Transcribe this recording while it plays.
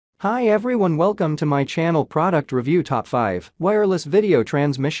Hi everyone, welcome to my channel. Product Review Top 5. Wireless video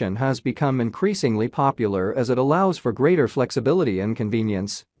transmission has become increasingly popular as it allows for greater flexibility and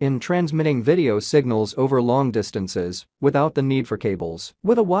convenience in transmitting video signals over long distances without the need for cables.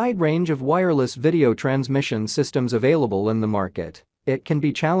 With a wide range of wireless video transmission systems available in the market, it can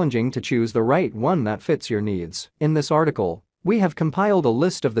be challenging to choose the right one that fits your needs. In this article, we have compiled a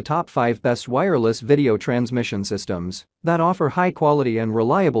list of the top 5 best wireless video transmission systems that offer high quality and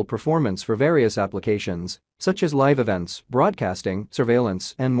reliable performance for various applications, such as live events, broadcasting,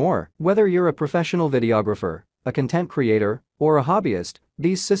 surveillance, and more. Whether you're a professional videographer, a content creator, or a hobbyist,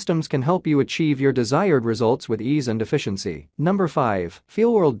 these systems can help you achieve your desired results with ease and efficiency. Number 5.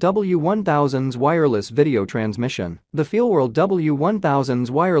 FEELWORLD W1000's Wireless Video Transmission. The FEELWORLD W1000's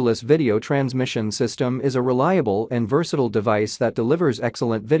wireless video transmission system is a reliable and versatile device that delivers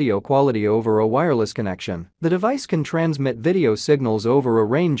excellent video quality over a wireless connection. The device can transmit video signals over a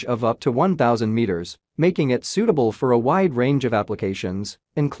range of up to 1,000 meters, making it suitable for a wide range of applications,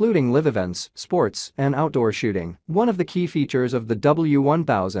 including live events, sports, and outdoor shooting. One of the key features of the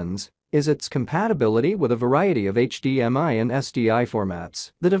W1000s is its compatibility with a variety of HDMI and SDI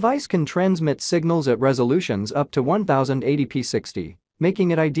formats. The device can transmit signals at resolutions up to 1080p 60,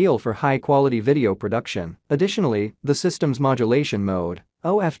 making it ideal for high-quality video production. Additionally, the system's modulation mode,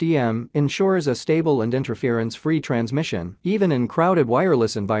 OFDM, ensures a stable and interference-free transmission, even in crowded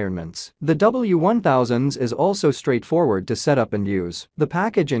wireless environments. The W1000s is also straightforward to set up and use. The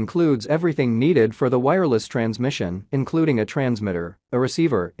package includes everything needed for the wireless transmission, including a transmitter, a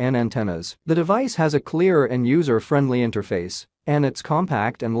receiver, and antennas. The device has a clear and user-friendly interface, and its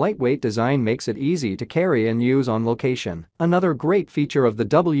compact and lightweight design makes it easy to carry and use on location. Another great feature of the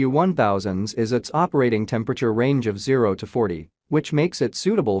W1000s is its operating temperature range of 0 to 40, which makes it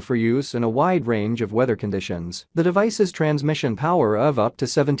suitable for use in a wide range of weather conditions. The device's transmission power of up to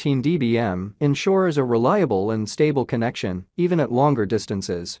 17 dBm ensures a reliable and stable connection, even at longer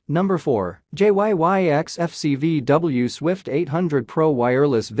distances. Number 4. JYYXF CVW Swift 800 Pro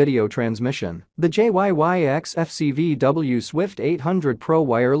Wireless Video Transmission. The JYYXF CVW Swift 800 Pro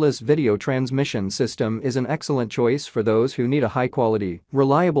Wireless Video Transmission System is an excellent choice for those who need a high-quality,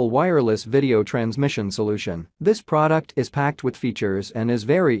 reliable wireless video transmission solution. This product is packed with features and is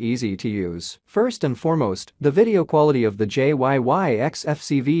very easy to use. First and foremost, the video quality of the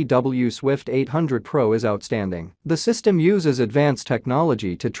JYYXF CVW Swift 800 Pro is outstanding. The system uses advanced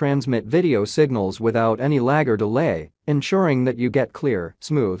technology to transmit video signals without any lag or delay, ensuring that you get clear,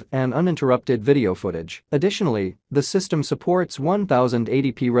 smooth, and uninterrupted video footage. Additionally, the system supports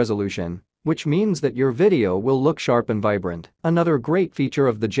 1080p resolution, which means that your video will look sharp and vibrant. Another great feature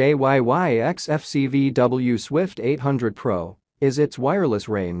of the JYYXF CVW Swift 800 Pro is its wireless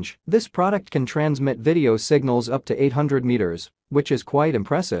range. This product can transmit video signals up to 800 meters, which is quite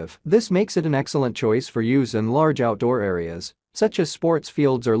impressive. This makes it an excellent choice for use in large outdoor areas, such as sports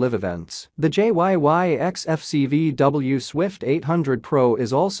fields or live events. The JYYXF CVW Swift 800 Pro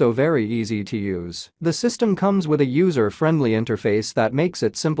is also very easy to use. The system comes with a user-friendly interface that makes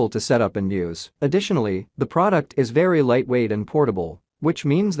it simple to set up and use. Additionally, the product is very lightweight and portable, which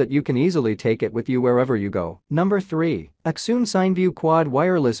means that you can easily take it with you wherever you go. Number 3. ACCSOON CineView Quad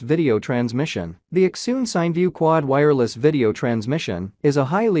Wireless Video Transmission. The ACCSOON CineView Quad Wireless Video Transmission is a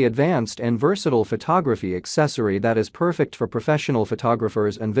highly advanced and versatile photography accessory that is perfect for professional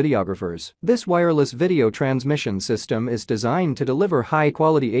photographers and videographers. This wireless video transmission system is designed to deliver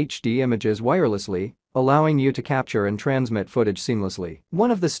high-quality HD images wirelessly, allowing you to capture and transmit footage seamlessly.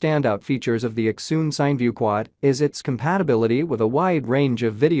 One of the standout features of the ACCSOON CineView Quad is its compatibility with a wide range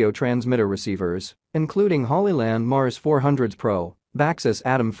of video transmitter receivers, including HOLLYLAND Mars 400 Pro, VAXIS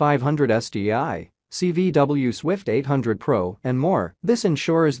Atom 500 SDI, CVW Swift 800 Pro, and more. This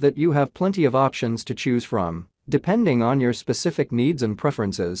ensures that you have plenty of options to choose from, depending on your specific needs and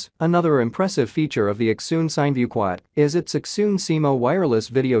preferences. Another impressive feature of the ACCSOON CineView Quad is its ACCSOON CMO wireless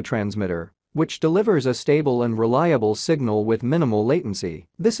video transmitter, which delivers a stable and reliable signal with minimal latency.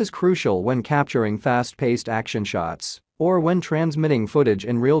 This is crucial when capturing fast-paced action shots or when transmitting footage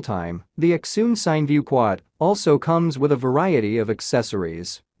in real time. The ACCSOON CineView Quad also comes with a variety of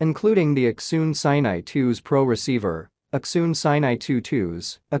accessories, including the ACCSOON CineEye2's Pro receiver, ACCSOON CineEye2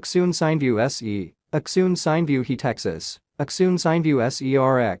 2s, ACCSOON CineView SE, ACCSOON CineView He Texas, ACCSOON CineView SE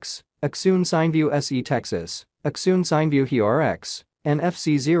RX, ACCSOON CineView SE Texas, ACCSOON CineView He RX, and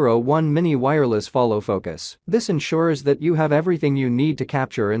FC01 Mini Wireless Follow Focus. This ensures that you have everything you need to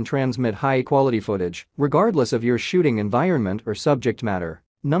capture and transmit high-quality footage, regardless of your shooting environment or subject matter.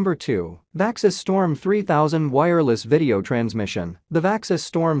 Number 2. VAXIS Storm 3000 Wireless Video Transmission. The VAXIS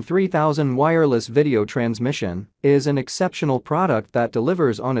Storm 3000 Wireless Video Transmission is an exceptional product that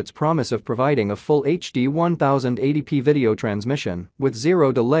delivers on its promise of providing a full HD 1080p video transmission with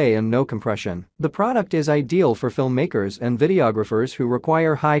zero delay and no compression. The product is ideal for filmmakers and videographers who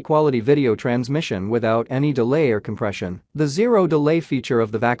require high-quality video transmission without any delay or compression. The zero delay feature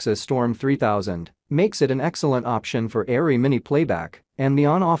of the VAXIS Storm 3000 makes it an excellent option for airy mini playback, and the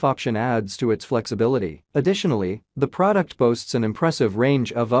on-off option adds to its flexibility. Additionally, the product boasts an impressive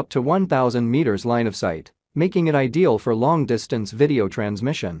range of up to 1,000 meters line of sight, making it ideal for long-distance video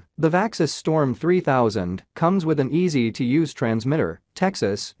transmission. The VAXIS Storm 3000 comes with an easy-to-use transmitter,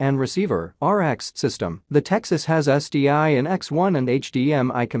 Texas, and receiver, RX system. The Texas has SDI in X1 and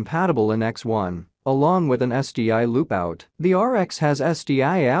HDMI compatible in X1, along with an SDI loop out. The RX has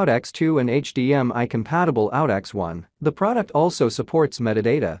SDI out X2 and HDMI compatible out X1. The product also supports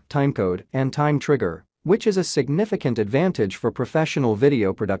metadata, timecode, and time trigger, which is a significant advantage for professional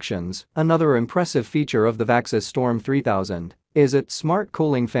video productions. Another impressive feature of the VAXIS Storm 3000 is its smart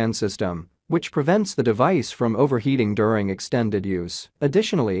cooling fan system, which prevents the device from overheating during extended use.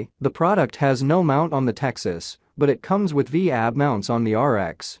 Additionally, the product has no mount on the Texas, but it comes with VAB mounts on the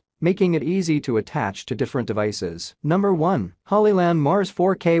RX, making it easy to attach to different devices. Number 1. HOLLYLAND Mars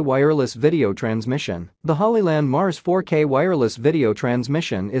 4K Wireless Video Transmission. The HOLLYLAND Mars 4K Wireless Video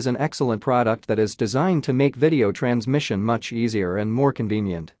Transmission is an excellent product that is designed to make video transmission much easier and more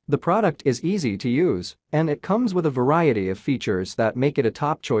convenient. The product is easy to use, and it comes with a variety of features that make it a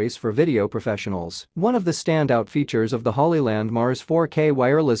top choice for video professionals. One of the standout features of the HOLLYLAND Mars 4K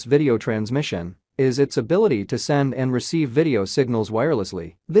Wireless Video Transmission is its ability to send and receive video signals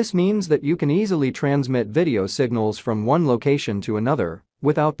wirelessly. This means that you can easily transmit video signals from one location to another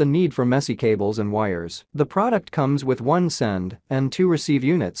without the need for messy cables and wires. The product comes with 1 send and 2 receive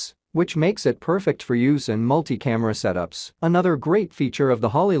units, which makes it perfect for use in multi-camera setups. Another great feature of the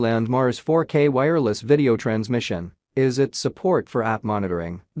HOLLYLAND Mars 4K Wireless Video Transmission is its support for app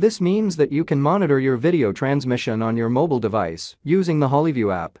monitoring. This means that you can monitor your video transmission on your mobile device using the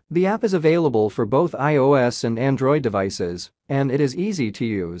HOLLYView app. The app is available for both iOS and Android devices, and it is easy to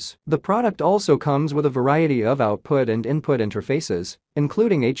use. The product also comes with a variety of output and input interfaces,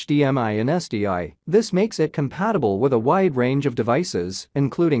 including HDMI and SDI. This makes it compatible with a wide range of devices,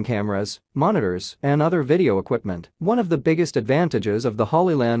 including cameras, monitors, and other video equipment. One of the biggest advantages of the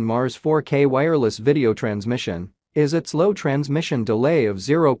HOLLYLAND Mars 4K wireless video transmission is its low transmission delay of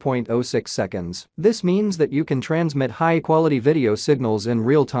 0.06 seconds. This means that you can transmit high-quality video signals in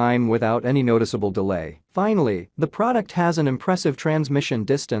real time without any noticeable delay. Finally, the product has an impressive transmission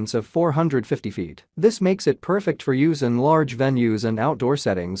distance of 450 feet. This makes it perfect for use in large venues and outdoor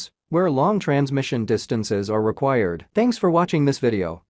settings, where long transmission distances are required. Thanks for watching this video.